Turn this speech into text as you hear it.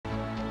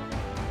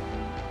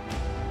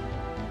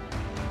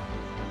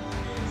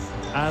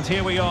And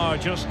here we are,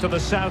 just to the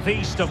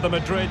southeast of the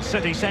Madrid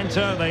city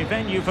centre. The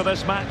venue for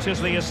this match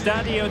is the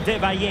Estadio de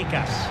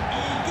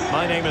Vallecas.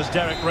 My name is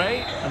Derek Ray,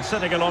 and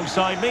sitting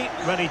alongside me,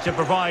 ready to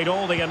provide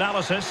all the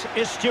analysis,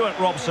 is Stuart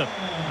Robson.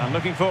 I'm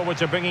looking forward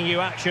to bringing you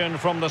action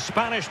from the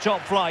Spanish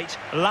top flight,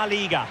 La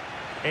Liga.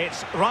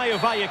 It's Rayo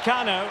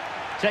Vallecano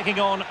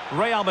taking on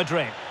Real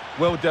Madrid.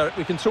 Well, Derek,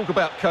 we can talk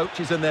about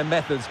coaches and their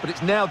methods, but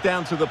it's now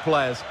down to the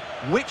players.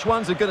 Which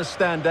ones are going to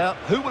stand out,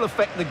 who will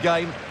affect the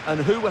game, and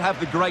who will have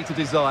the greater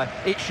desire?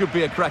 It should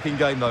be a cracking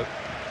game, though.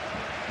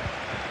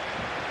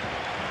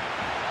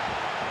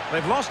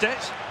 They've lost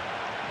it.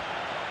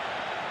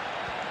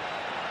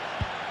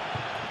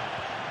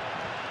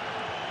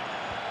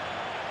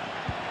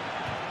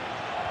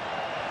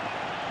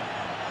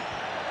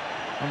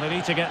 And they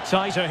need to get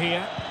tighter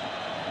here.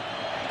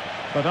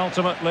 But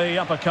ultimately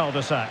up a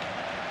cul-de-sac.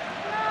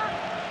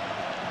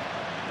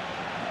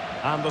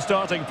 And the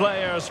starting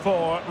players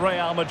for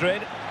Real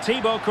Madrid.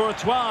 Thibaut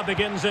Courtois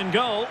begins in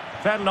goal.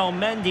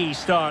 Ferland Mendy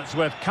starts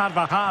with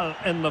Carvajal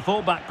in the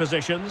fullback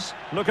positions.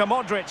 Luka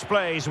Modric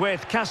plays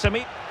with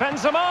Casemiro.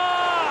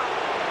 Benzema!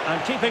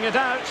 And keeping it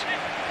out.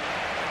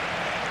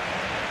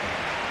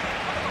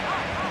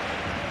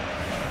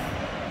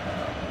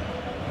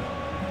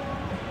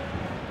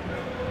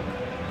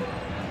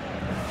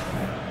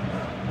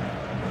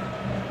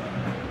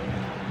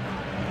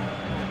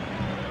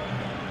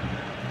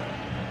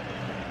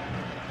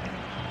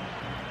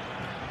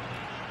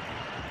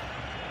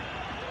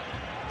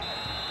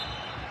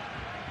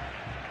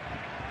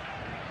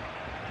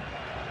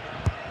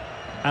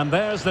 And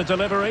there's the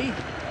delivery.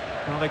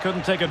 Well, they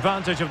couldn't take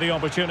advantage of the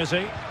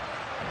opportunity.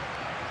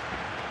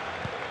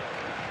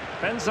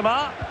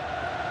 Benzema.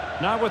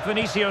 Now with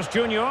Vinicius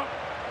Junior.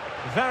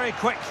 Very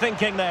quick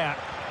thinking there.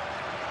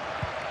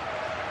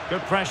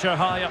 Good pressure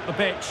high up the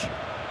pitch.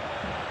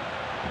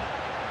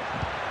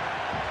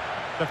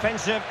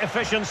 Defensive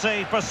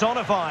efficiency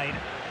personified.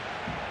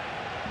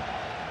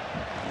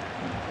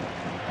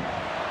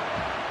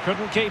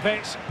 Couldn't keep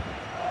it.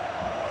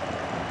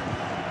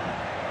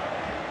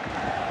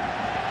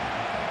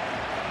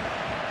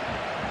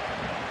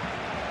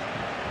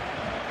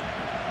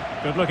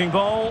 Good-looking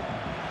ball.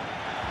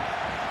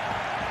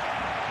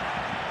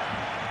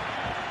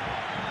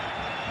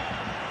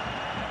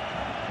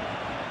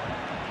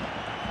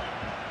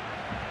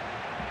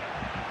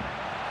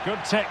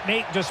 Good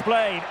technique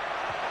displayed.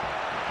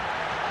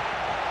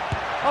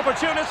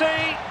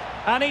 Opportunity.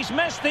 And he's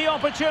missed the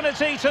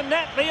opportunity to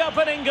net the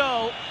opening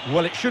goal.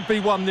 Well, it should be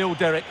 1-0,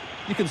 Derek.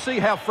 You can see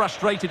how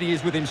frustrated he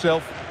is with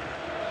himself.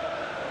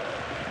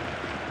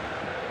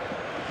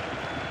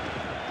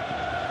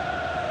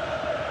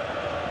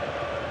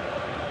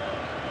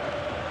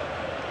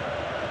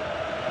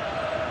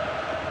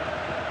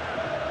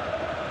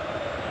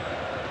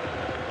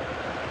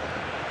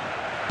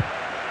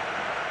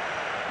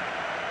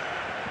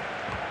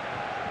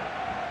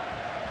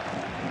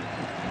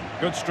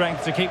 Good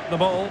strength to keep the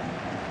ball.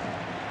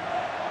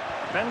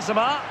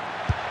 Benzema.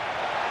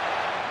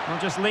 Well,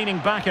 just leaning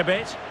back a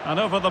bit and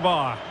over the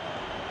bar.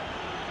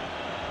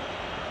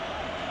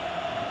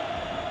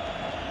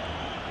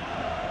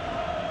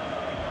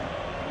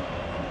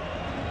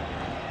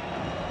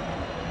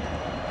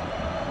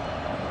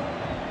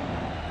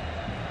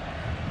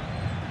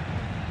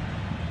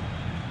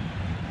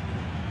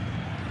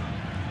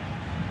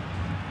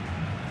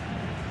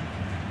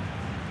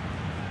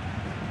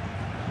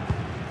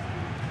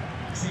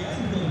 Se ha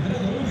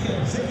encontrado un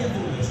jersey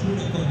azul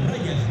oscuro con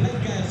rayas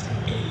blancas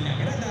en la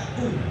grada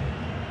 1.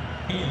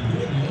 El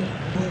dueño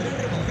podrá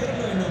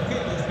recogerlo en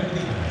objetos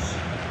perdidos.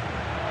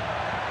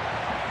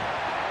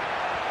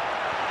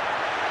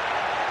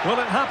 Will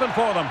it happen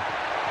for them?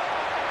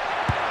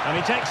 And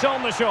he takes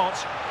on the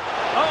shot.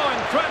 Oh,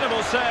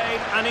 incredible save,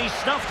 and he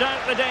snuffed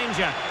out the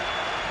danger.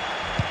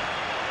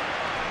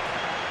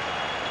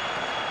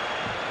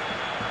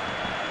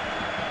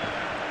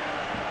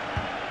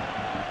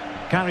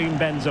 Karim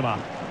Benzema.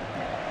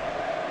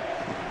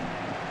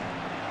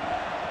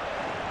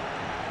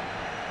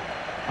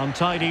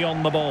 Untidy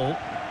on the ball.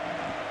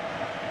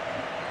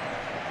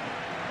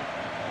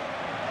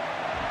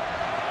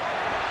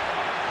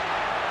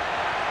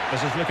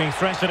 This is looking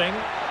threatening.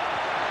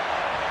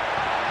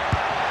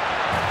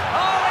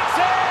 Oh, it's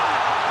in!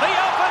 The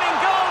opening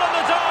goal of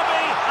the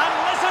derby, and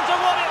listen to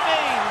what it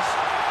means.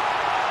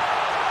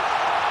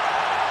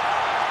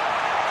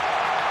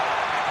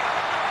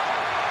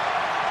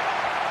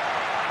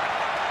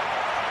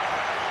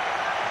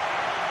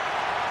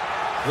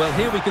 Well,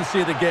 here we can see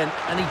it again,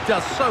 and he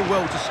does so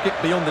well to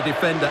skip beyond the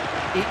defender.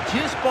 It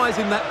just buys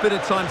him that bit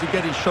of time to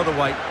get his shot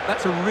away.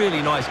 That's a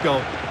really nice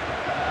goal.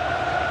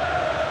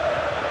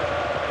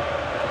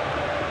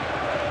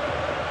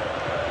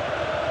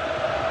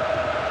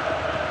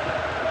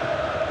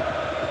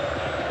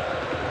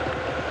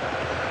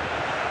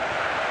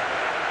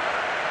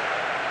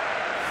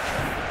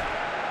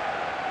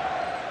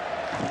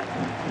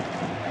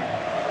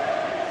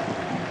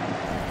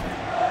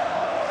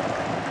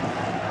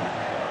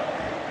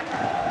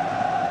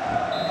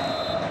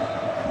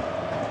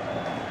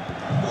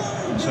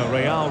 So So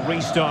Real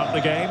restart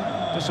the game.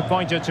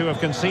 Disappointed to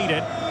have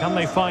conceded. Can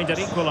they find an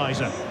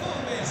equaliser?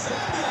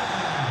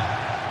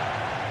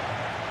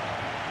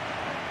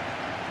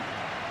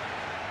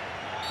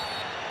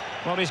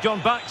 Well, he's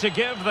gone back to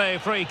give the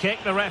free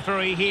kick, the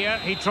referee here.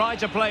 He tried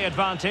to play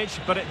advantage,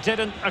 but it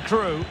didn't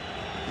accrue.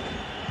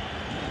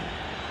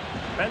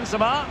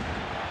 Benzema.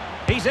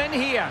 He's in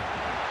here.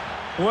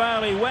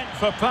 Well, he went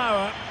for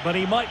power, but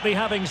he might be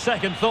having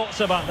second thoughts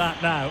about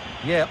that now.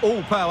 Yeah,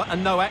 all power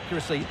and no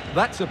accuracy.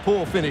 That's a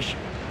poor finish.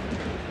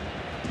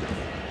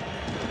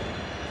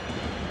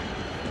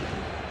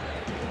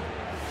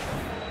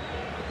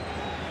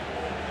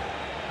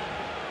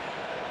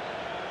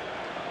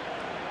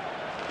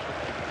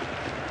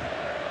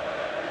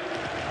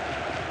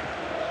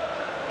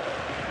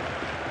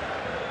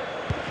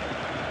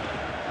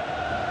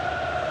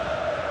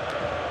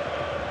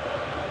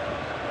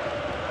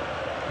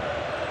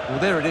 Well,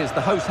 there it is.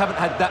 The hosts haven't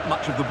had that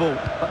much of the ball,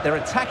 but their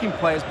attacking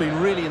play has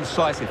been really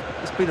incisive.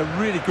 It's been a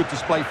really good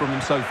display from them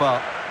so far.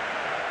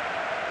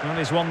 Well,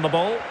 he's won the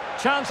ball.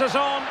 Chances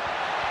on.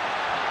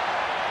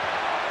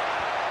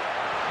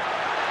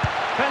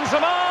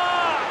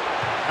 Benzema!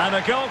 And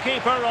the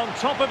goalkeeper on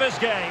top of his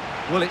game.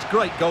 Well, it's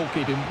great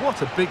goalkeeping.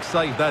 What a big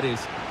save that is.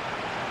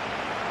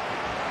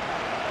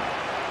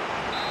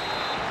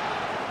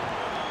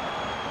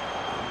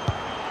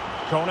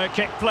 Corner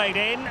kick played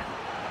in.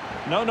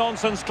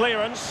 No-nonsense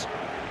clearance.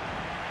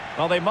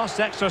 Well, they must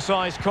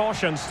exercise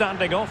caution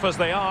standing off as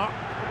they are.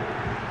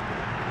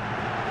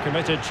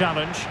 Committed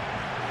challenge.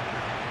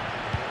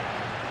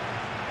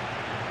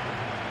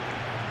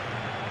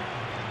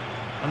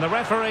 And the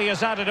referee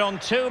has added on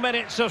 2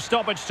 minutes of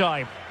stoppage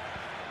time.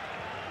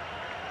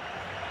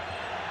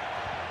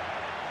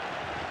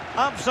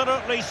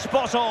 Absolutely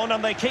spot on,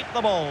 and they keep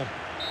the ball.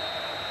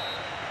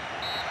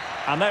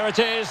 And there it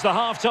is, the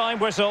half-time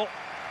whistle.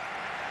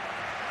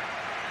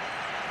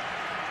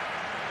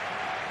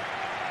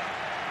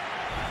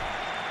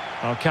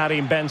 Well,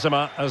 Karim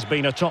Benzema has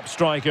been a top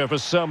striker for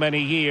so many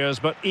years,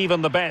 but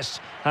even the best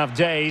have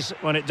days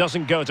when it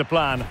doesn't go to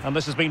plan, and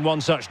this has been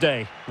one such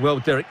day. Well,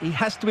 Derek, he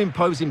has to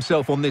impose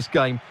himself on this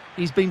game.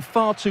 He's been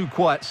far too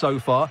quiet so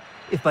far.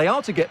 If they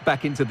are to get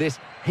back into this,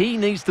 he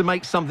needs to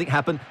make something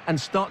happen and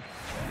start...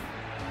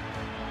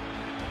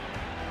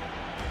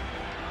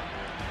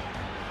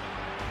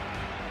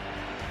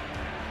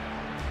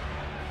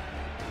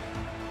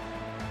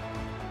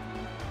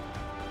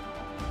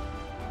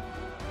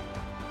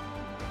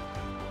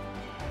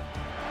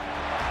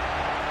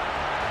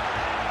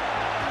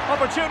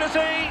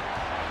 Opportunity,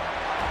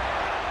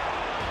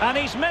 and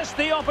he's missed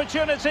the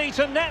opportunity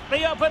to net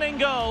the opening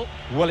goal.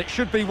 Well, it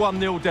should be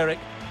 1-0, Derek.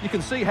 You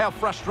can see how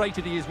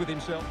frustrated he is with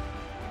himself.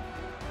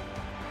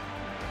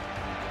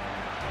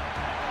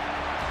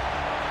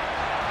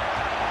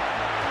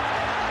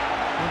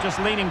 We're just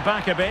leaning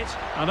back a bit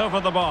and over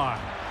the bar.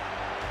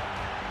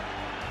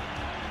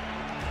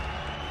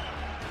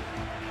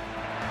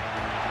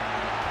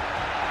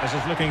 This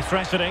is looking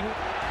threatening.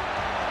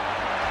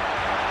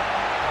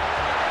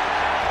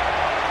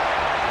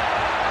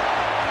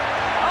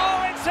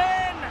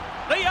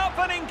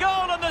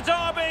 Goal in the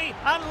derby,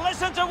 and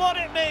listen to what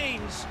it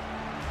means.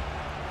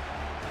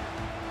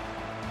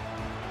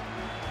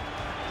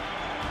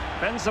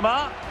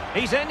 Benzema,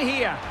 he's in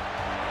here.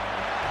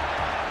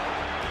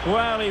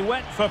 Well, he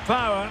went for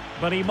power,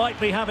 but he might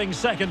be having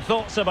second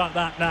thoughts about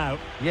that now.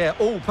 Yeah,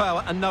 all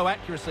power and no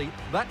accuracy.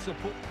 That's a...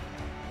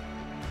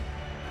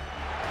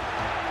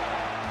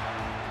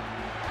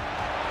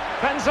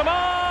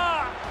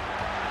 Benzema!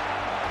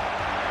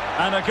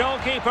 And a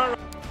goalkeeper...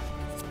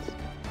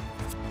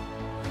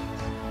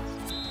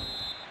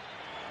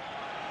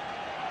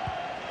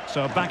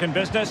 So back in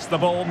business, the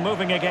ball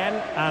moving again,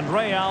 and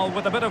Real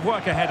with a bit of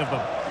work ahead of them.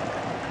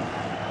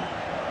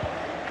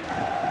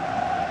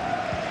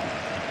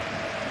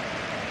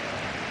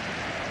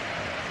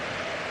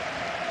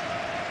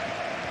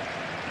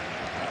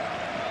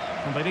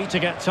 And they need to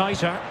get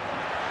tighter.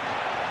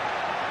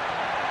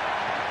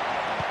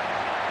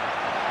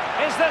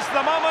 Is this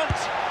the moment?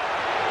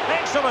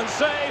 Excellent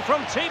save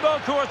from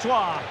Thibaut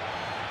Courtois.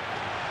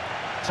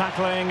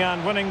 Tackling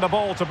and winning the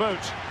ball to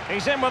boot.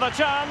 He's in with a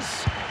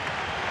chance.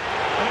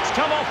 And it's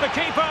come off the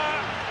keeper,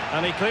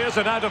 and he clears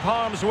it out of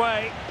harm's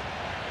way.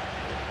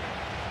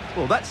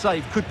 Well, that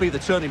save could be the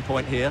turning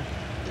point here,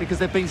 because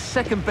they've been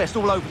second best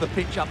all over the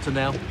pitch up to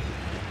now.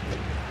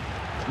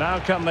 Now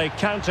can they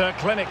counter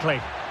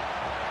clinically?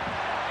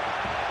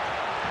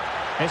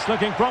 It's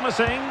looking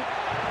promising.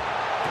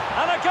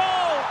 And a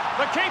goal!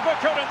 The keeper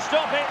couldn't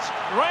stop it.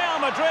 Real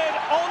Madrid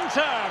on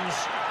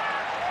terms.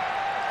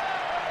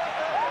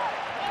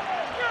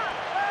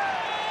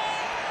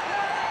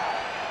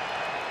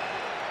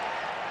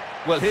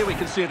 Well, here we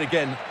can see it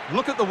again.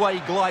 Look at the way he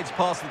glides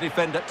past the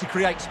defender to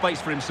create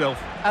space for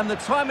himself. And the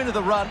timing of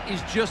the run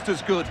is just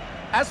as good.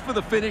 As for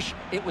the finish,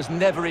 it was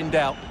never in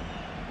doubt.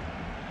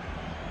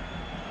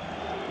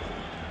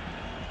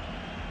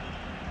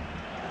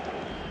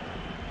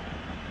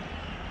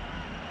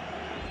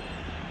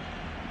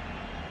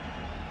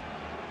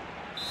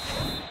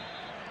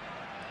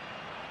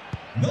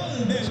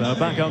 Gol del So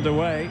back Madrid.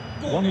 underway.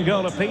 One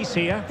goal apiece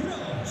here.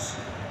 Cross.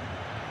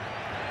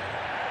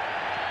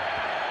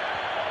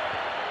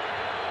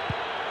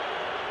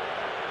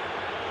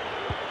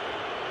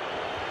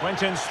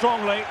 Went in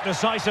strongly,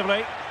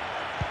 decisively.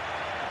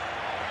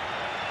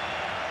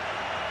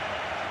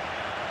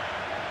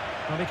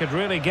 Well, he could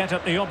really get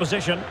at the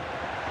opposition.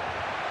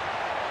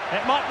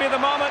 It might be the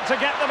moment to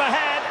get them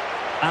ahead.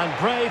 And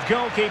brave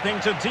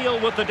goalkeeping to deal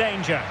with the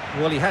danger.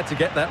 Well, he had to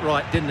get that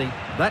right, didn't he?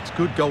 That's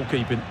good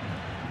goalkeeping.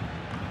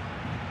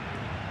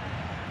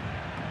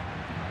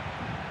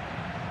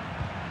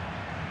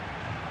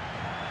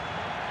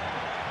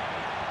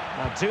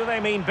 Now, do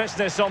they mean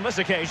business on this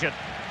occasion?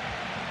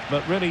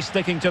 But really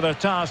sticking to their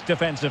task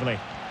defensively.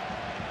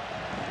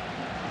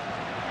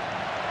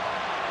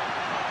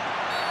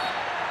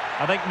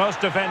 I think most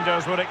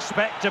defenders would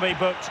expect to be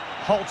booked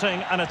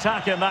halting an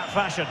attack in that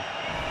fashion.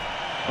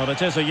 Well,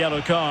 it is a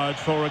yellow card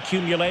for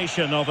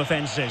accumulation of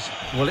offences.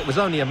 Well, it was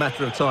only a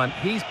matter of time.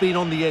 He's been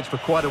on the edge for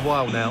quite a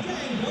while now.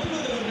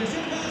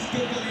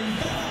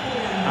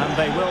 And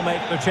they will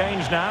make the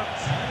change now.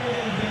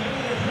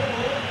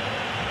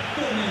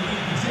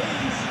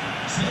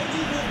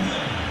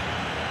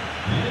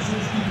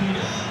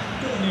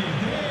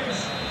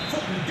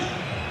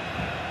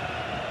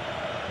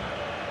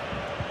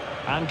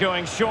 And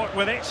going short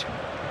with it.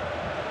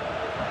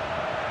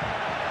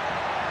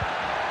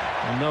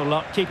 And no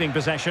luck keeping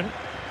possession.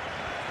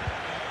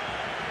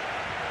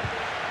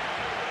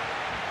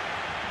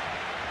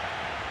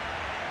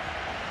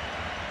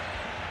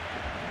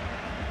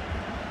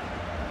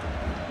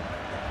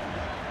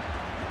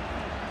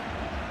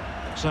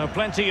 So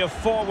plenty of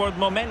forward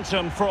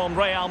momentum from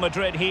Real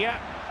Madrid here.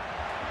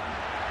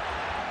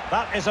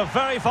 That is a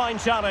very fine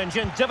challenge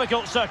in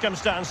difficult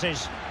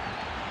circumstances.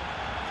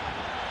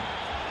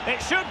 It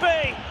should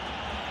be.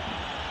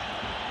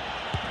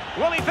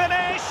 Will he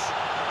finish?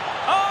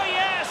 Oh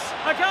yes,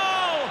 a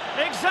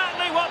goal!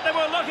 Exactly what they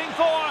were looking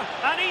for,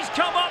 and he's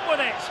come up with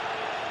it.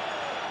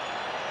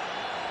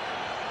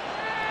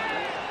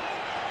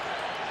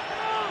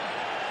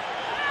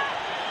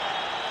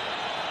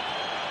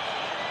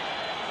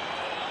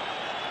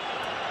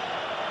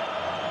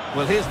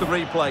 Well, here's the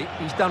replay.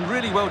 He's done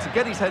really well to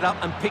get his head up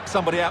and pick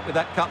somebody out with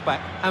that cutback.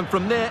 And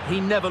from there,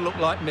 he never looked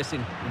like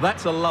missing.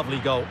 That's a lovely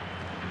goal.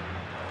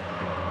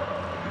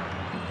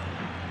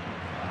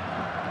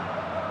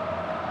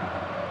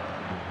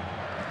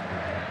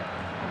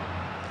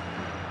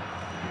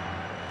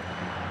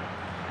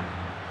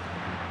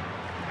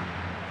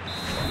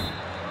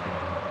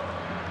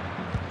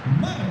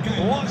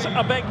 What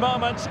a big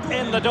moment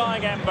in the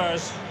dying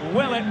embers.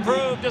 Will it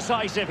prove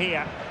decisive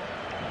here?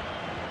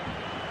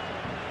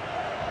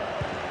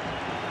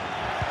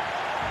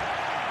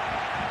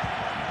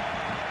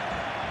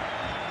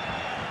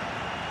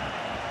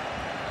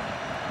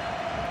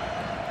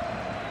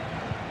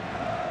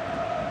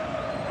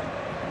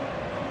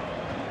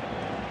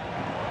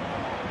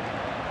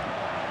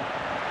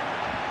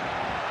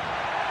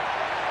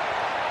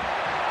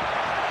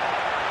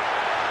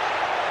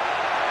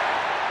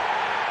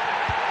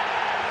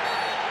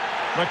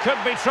 There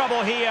could be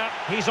trouble here.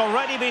 He's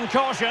already been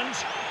cautioned.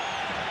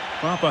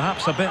 Well,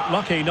 perhaps a bit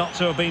lucky not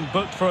to have been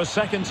booked for a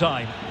second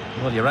time.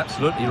 Well, you're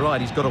absolutely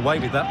right. He's got away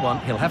with that one.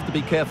 He'll have to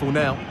be careful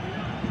now.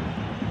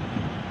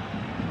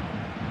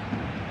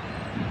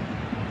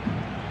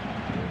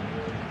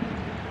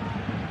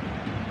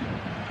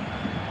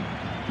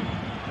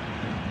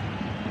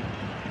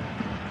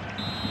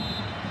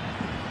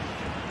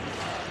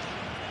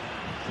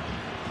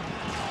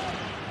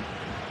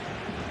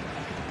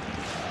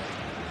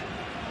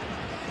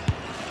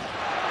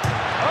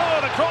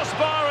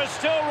 Crossbar is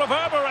still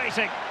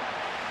reverberating.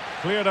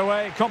 Cleared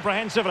away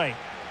comprehensively.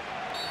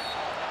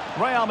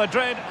 Real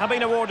Madrid have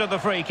been awarded the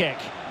free kick.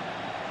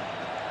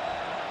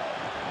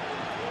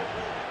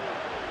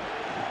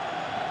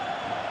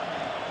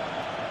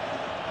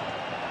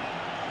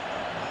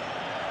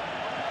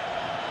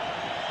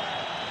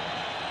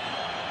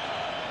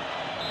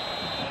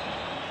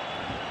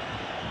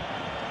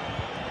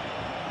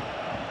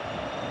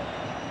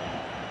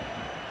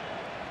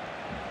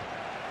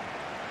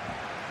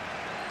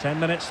 Ten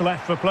minutes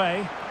left for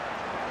play.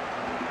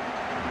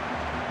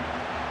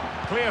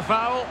 Clear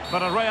foul,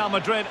 but a Real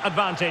Madrid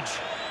advantage.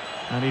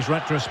 And he's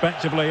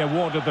retrospectively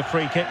awarded the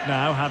free kick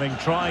now, having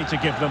tried to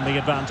give them the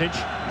advantage.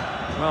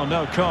 Well,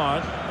 no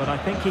card, but I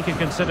think he can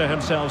consider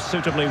himself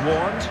suitably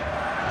warned.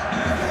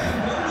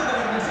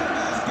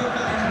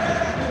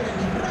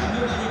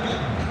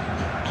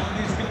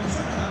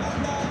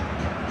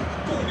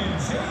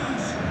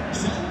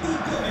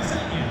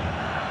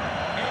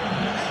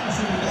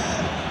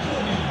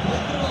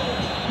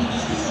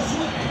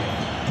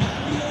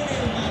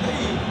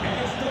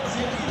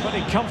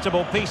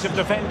 Comfortable piece of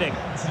defending.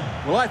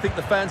 Well, I think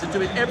the fans are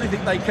doing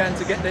everything they can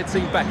to get their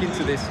team back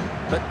into this.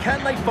 But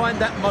can they find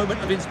that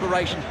moment of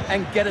inspiration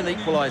and get an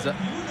equaliser?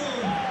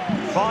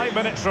 5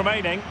 minutes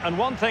remaining, and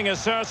one thing is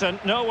certain,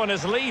 no one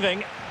is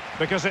leaving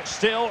because it's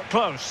still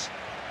close.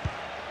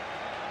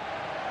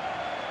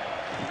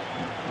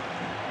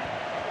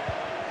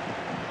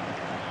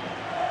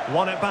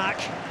 Won it back.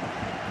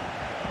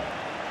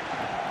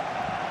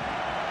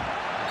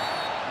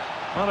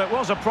 Well, it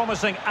was a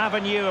promising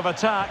avenue of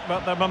attack,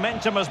 but the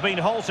momentum has been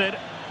halted.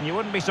 You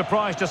wouldn't be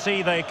surprised to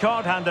see the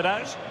card handed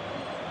out.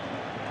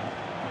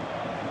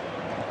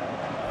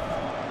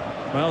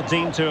 Well,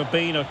 deemed to have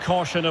been a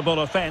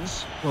cautionable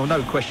offence. Well,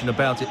 no question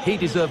about it. He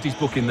deserved his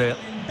booking there.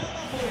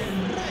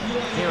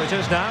 Here it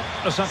is now,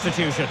 a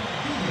substitution.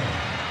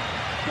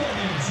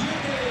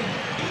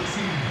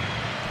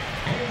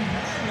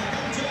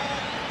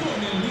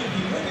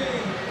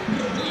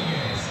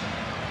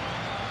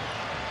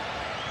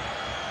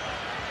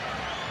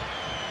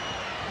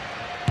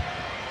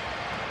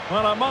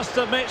 Well, I must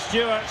admit,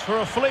 Stuart, for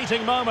a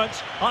fleeting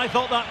moment, I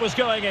thought that was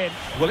going in.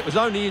 Well, it was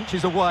only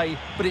inches away,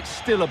 but it's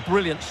still a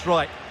brilliant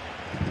strike.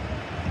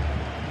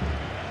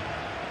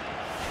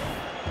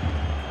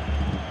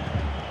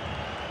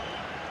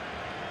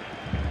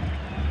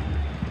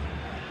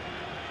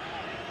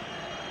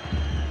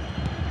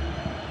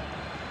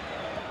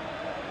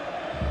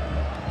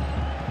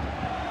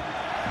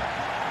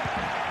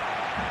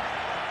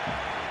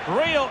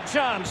 Real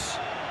chance.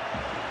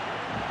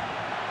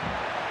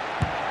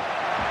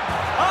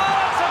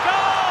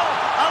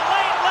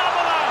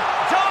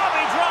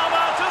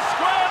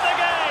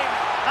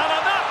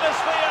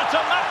 To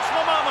match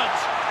the moment.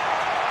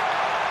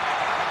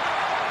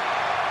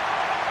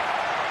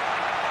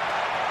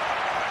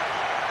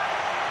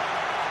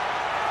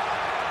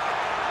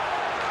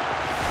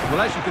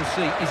 Well, as you can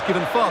see, he's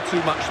given far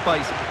too much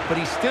space, but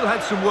he still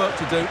had some work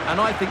to do, and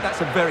I think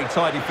that's a very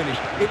tidy finish.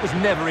 It was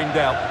never in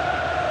doubt.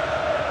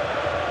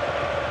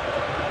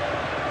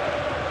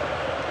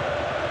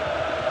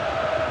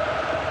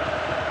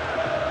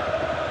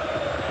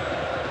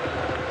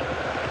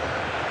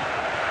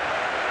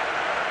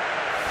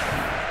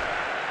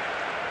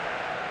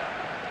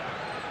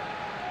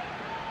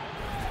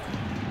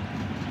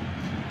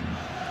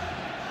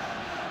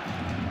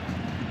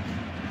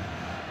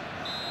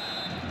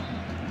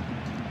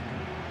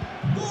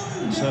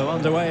 So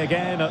underway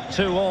again at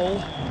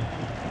 2-2.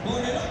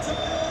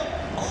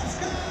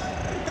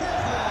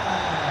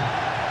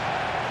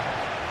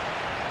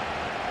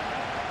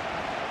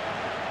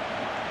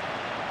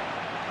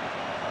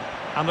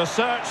 And the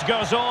search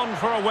goes on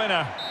for a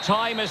winner.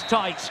 Time is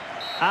tight.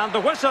 And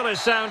the whistle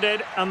is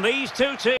sounded, and these two teams...